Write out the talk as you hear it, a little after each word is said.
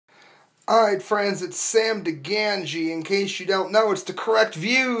Alright friends, it's Sam DeGangi. In case you don't know, it's the correct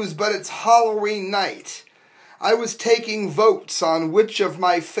views, but it's Halloween night. I was taking votes on which of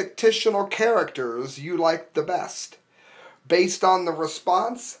my fictional characters you liked the best. Based on the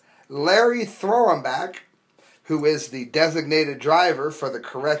response, Larry Thowenback, who is the designated driver for the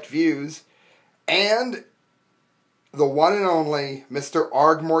correct views, and the one and only Mr.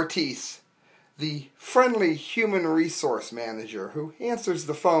 Mortiis, the friendly human resource manager who answers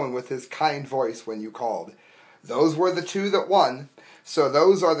the phone with his kind voice when you called. Those were the two that won, so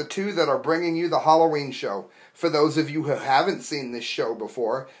those are the two that are bringing you the Halloween show. For those of you who haven't seen this show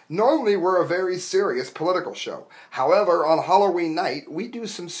before, normally we're a very serious political show. However, on Halloween night, we do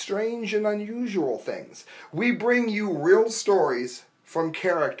some strange and unusual things. We bring you real stories from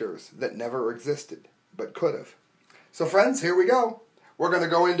characters that never existed, but could have. So friends, here we go. We're going to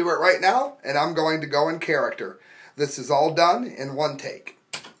go into it right now, and I'm going to go in character. This is all done in one take.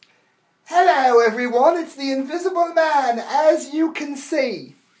 Hello, everyone. It's the Invisible Man, as you can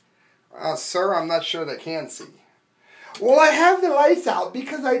see. Sir, I'm not sure they can see. Well, I have the lights out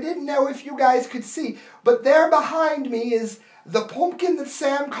because I didn't know if you guys could see. But there behind me is the pumpkin that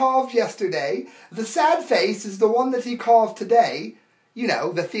Sam carved yesterday. The sad face is the one that he carved today. You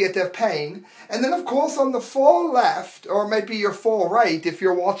know, the theatre of pain. And then, of course, on the far left, or maybe your far right if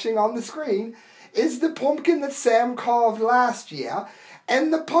you're watching on the screen, is the pumpkin that Sam carved last year.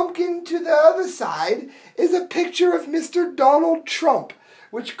 And the pumpkin to the other side is a picture of Mr. Donald Trump,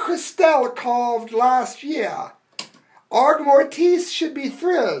 which Christelle carved last year. Mortiis should be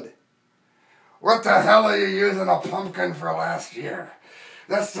thrilled. What the hell are you using a pumpkin for last year?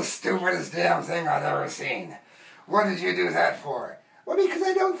 That's the stupidest damn thing I've ever seen. What did you do that for? Well, because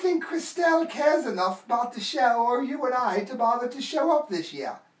I don't think Christelle cares enough about the show, or you and I, to bother to show up this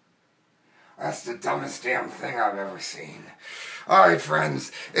year. That's the dumbest damn thing I've ever seen. Alright,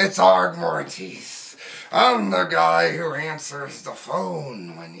 friends, it's Mortiis. I'm the guy who answers the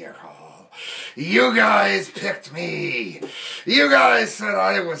phone when you call. You guys picked me. You guys said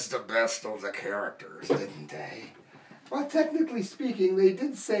I was the best of the characters, didn't they? Well, technically speaking, they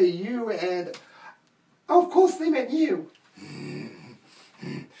did say you and... Oh, of course they meant you.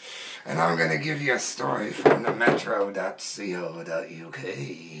 And I'm going to give you a story from the metro.co.uk.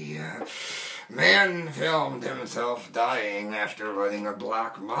 Man filmed himself dying after letting a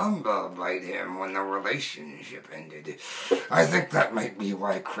black mamba bite him when the relationship ended. I think that might be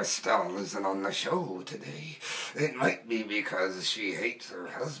why Christelle isn't on the show today. It might be because she hates her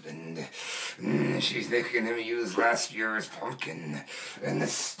husband. She's making him use last year's pumpkin and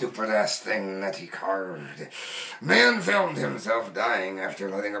this stupid-ass thing that he carved. Man filmed himself dying after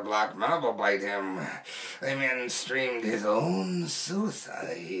letting a black mamba bite him. A man streamed his own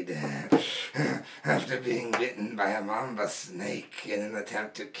suicide after being bitten by a mamba snake in an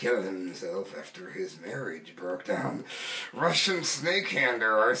attempt to kill himself after his marriage broke down. Russian snake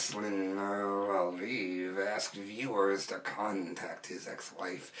handler Arslan Lviv asked viewers to contact his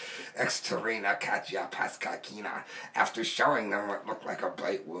ex-wife, Eksterina Katya Paskakina, after showing them what looked like a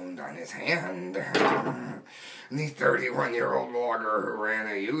bite wound on his hand. The 31-year-old blogger who ran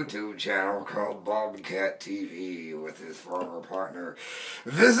a YouTube channel called Bobcat TV with his former partner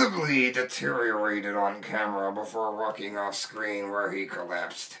visibly deteriorated on camera before walking off screen where he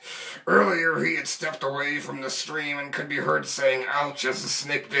collapsed. Earlier he had stepped away from the stream and could be heard saying ouch as the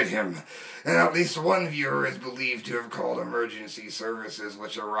snake bit him, and at least one viewer is believed to have called emergency services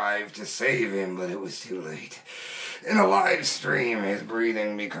which arrived to save him, but it was too late. In a live stream, his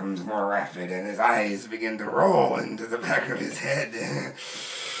breathing becomes more rapid and his eyes begin to roll into the back of his head.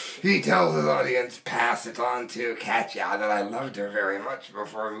 He tells his audience, pass it on to Katya, that I loved her very much,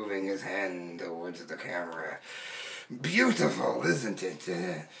 before moving his hand towards the camera. Beautiful, isn't it?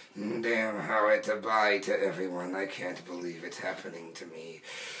 Damn how it's a bye to everyone. I can't believe it's happening to me.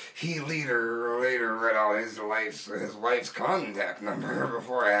 He later read out his wife's contact number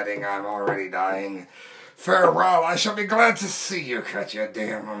before adding, I'm already dying. Farewell, I shall be glad to see you, Katya.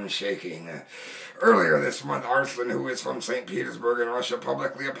 Damn, I'm shaking. Earlier this month, Arslan, who is from St. Petersburg in Russia,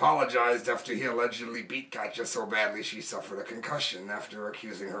 publicly apologized after he allegedly beat Katya so badly she suffered a concussion after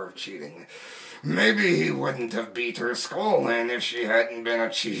accusing her of cheating. Maybe he wouldn't have beat her skull in if she hadn't been a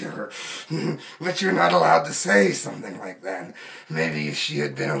cheater. But you're not allowed to say something like that. Maybe if she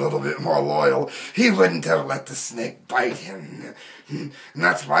had been a little bit more loyal, he wouldn't have let the snake bite him. And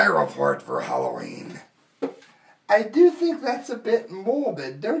that's my report for Halloween. I do think that's a bit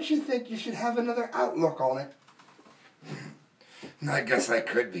morbid. Don't you think you should have another outlook on it? I guess I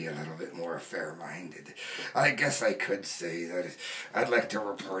could be a little bit more fair-minded. I guess I could say that I'd like to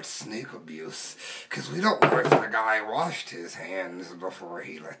report snake abuse, because we don't know if the guy washed his hands before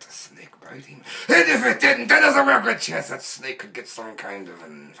he let the snake bite him. And if it didn't, then there's a real good chance that snake could get some kind of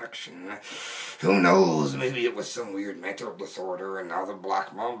infection. Who knows, maybe it was some weird mental disorder, and now the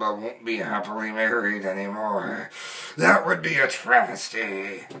Black Mamba won't be happily married anymore. That would be a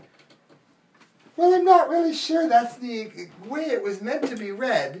travesty. Well, I'm not really sure that's the way it was meant to be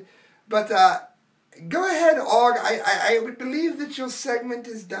read, but go ahead, Og. I would believe that your segment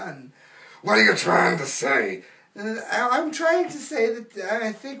is done. What are you trying to say? I'm trying to say that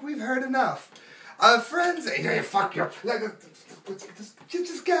I think we've heard enough. Friends, Hey, fuck you.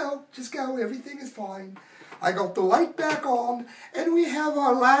 Just go. Everything is fine. I got the light back on, and we have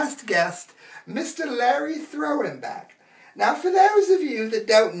our last guest, Mr. Larry Thowenback. Now, for those of you that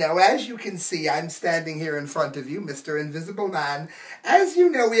don't know, as you can see, I'm standing here in front of you, Mr. Invisible Man. As you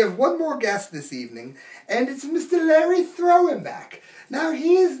know, we have one more guest this evening, and it's Mr. Larry Thowenback. Now,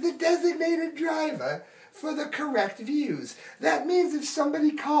 he is the designated driver for the correct views. That means if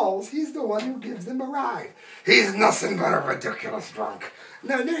somebody calls, he's the one who gives them a ride. He's nothing but a ridiculous drunk.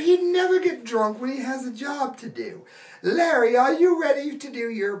 No, he'd never get drunk when he has a job to do. Larry, are you ready to do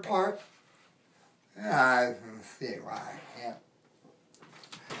your part? I see why I can't.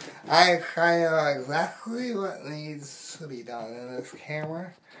 I know exactly what needs to be done in this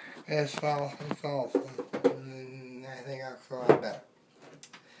camera. It's all, I think that's a lot better.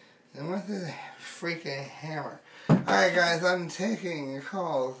 And what the freaking hammer? Alright guys, I'm taking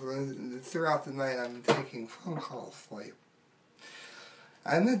calls. Throughout the night I'm taking phone calls for you.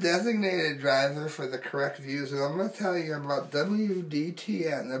 I'm the designated driver for the correct views, and I'm going to tell you about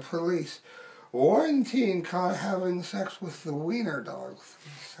WDTN, the police, warranting caught having sex with the Wiener dogs for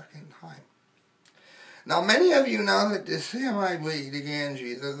the second time. Now, many of you know that Sam the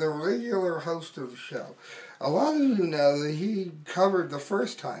Ganji, the regular host of the show, a lot of you know that he covered the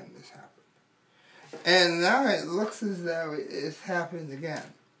first time this happened. And now it looks as though it's happened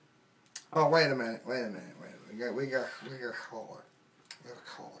again. Oh, wait a minute. We got a caller.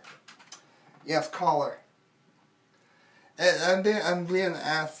 Yes, caller. I'm being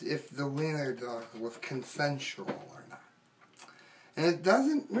asked if the Wiener dog was consensual or not. And it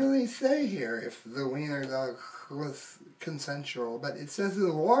doesn't really say here if the Wiener dog was consensual, but it says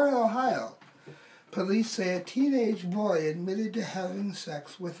in Warren, Ohio, police say a teenage boy admitted to having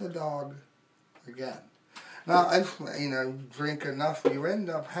sex with a dog again. Now, if drink enough, you end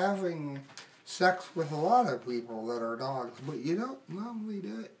up having sex with a lot of people that are dogs, but you don't normally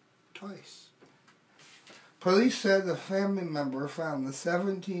do it twice. Police said a family member found the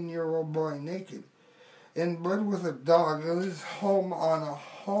 17-year-old boy naked in bed with a dog at his home on a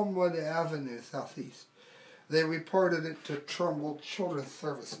Homewood Avenue, southeast. They reported it to Trumbull Children's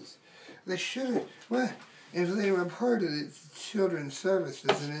Services. They should have, well, if they reported it to Children's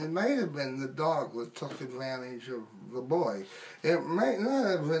Services, and it might have been the dog that took advantage of the boy. It might not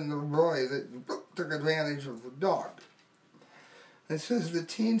have been the boy that took advantage of the dog. It says the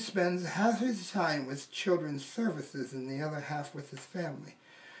teen spends half his time with Children's Services and the other half with his family.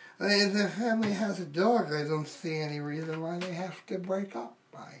 If the family has a dog, I don't see any reason why they have to break up.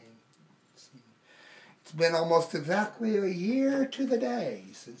 It's been almost exactly a year to the day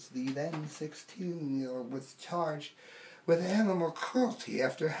since the then 16-year-old was charged with animal cruelty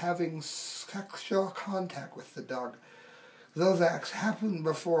after having sexual contact with the dog. Those acts happened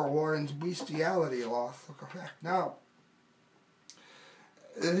before Warren's bestiality law took effect. Now,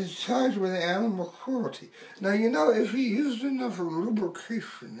 is charged with animal cruelty. Now, if he used enough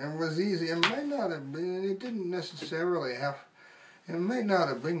lubrication and was easy, it might not have been, it didn't necessarily have, it might not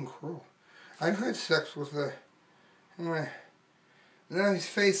have been cruel. I've had sex with now he's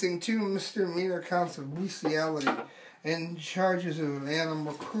facing 2 misdemeanor counts of bestiality and charges of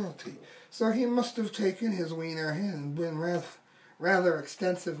animal cruelty. So he must have taken his wiener in and been rather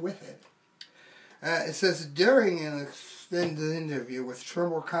extensive with it. It says, during an extended interview with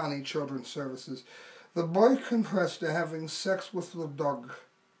Trumbull County Children's Services, the boy confessed to having sex with the dog,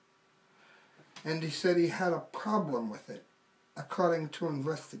 and he said he had a problem with it. According to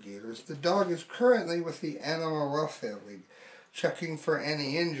investigators, the dog is currently with the Animal Welfare League, checking for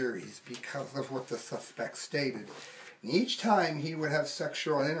any injuries because of what the suspect stated. And each time he would have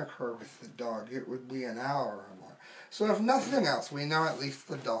sexual intercourse with the dog, it would be an hour or more. So if nothing else, we know at least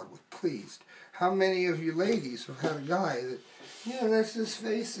the dog was pleased. How many of you ladies have had a guy that, let's just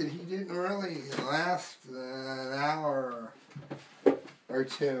face it, he didn't really last an hour or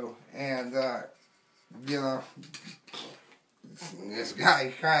two, and, this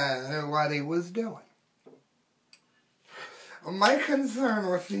guy kind of knew what he was doing. My concern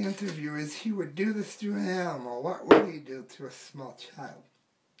with the interview is he would do this to an animal. What would he do to a small child?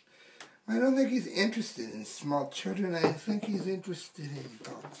 I don't think he's interested in small children. I think he's interested in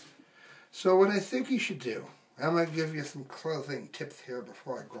dogs. So what I think he should do, I'm going to give you some closing tips here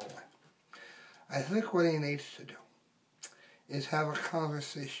before I go away. I think what he needs to do is have a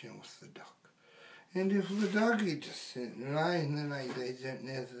conversation with the dog. And if the doggy just didn't mind the night they didn't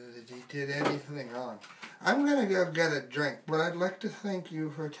know that he did anything wrong, I'm going to go get a drink. But I'd like to thank you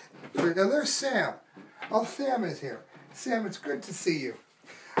for there's Sam. Oh, Sam is here. Sam, it's good to see you.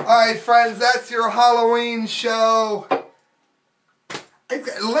 All right, friends, that's your Halloween show.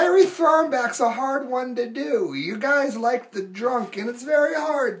 Larry Thowenback's a hard one to do. You guys like the drunk, and it's very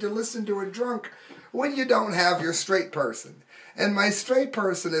hard to listen to a drunk when you don't have your straight person. And my straight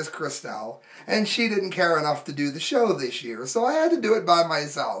person is Christelle, and she didn't care enough to do the show this year, so I had to do it by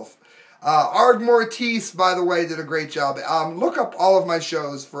myself. Mortiis, by the way, did a great job. Look up all of my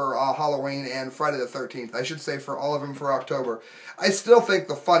shows for Halloween and Friday the 13th. I should say for all of them for October. I still think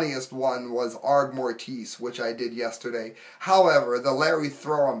the funniest one was Mortiis, which I did yesterday. However, the Larry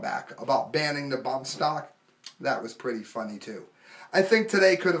Thowenback about banning the bump stock, that was pretty funny too. I think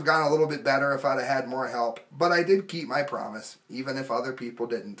today could have gone a little bit better if I'd have had more help, but I did keep my promise, even if other people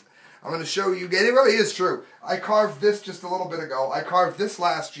didn't. I'm going to show you, it really is true. I carved this just a little bit ago. I carved this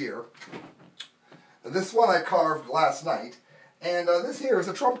last year. This one I carved last night. And this here is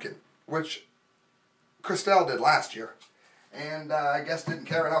a Trumpkin, which Christelle did last year. And I guess didn't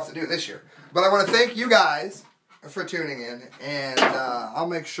care enough to do this year. But I want to thank you guys for tuning in. And I'll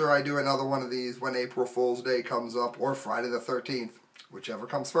make sure I do another one of these when April Fool's Day comes up or Friday the 13th, whichever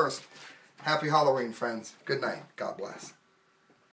comes first. Happy Halloween, friends. Good night. God bless.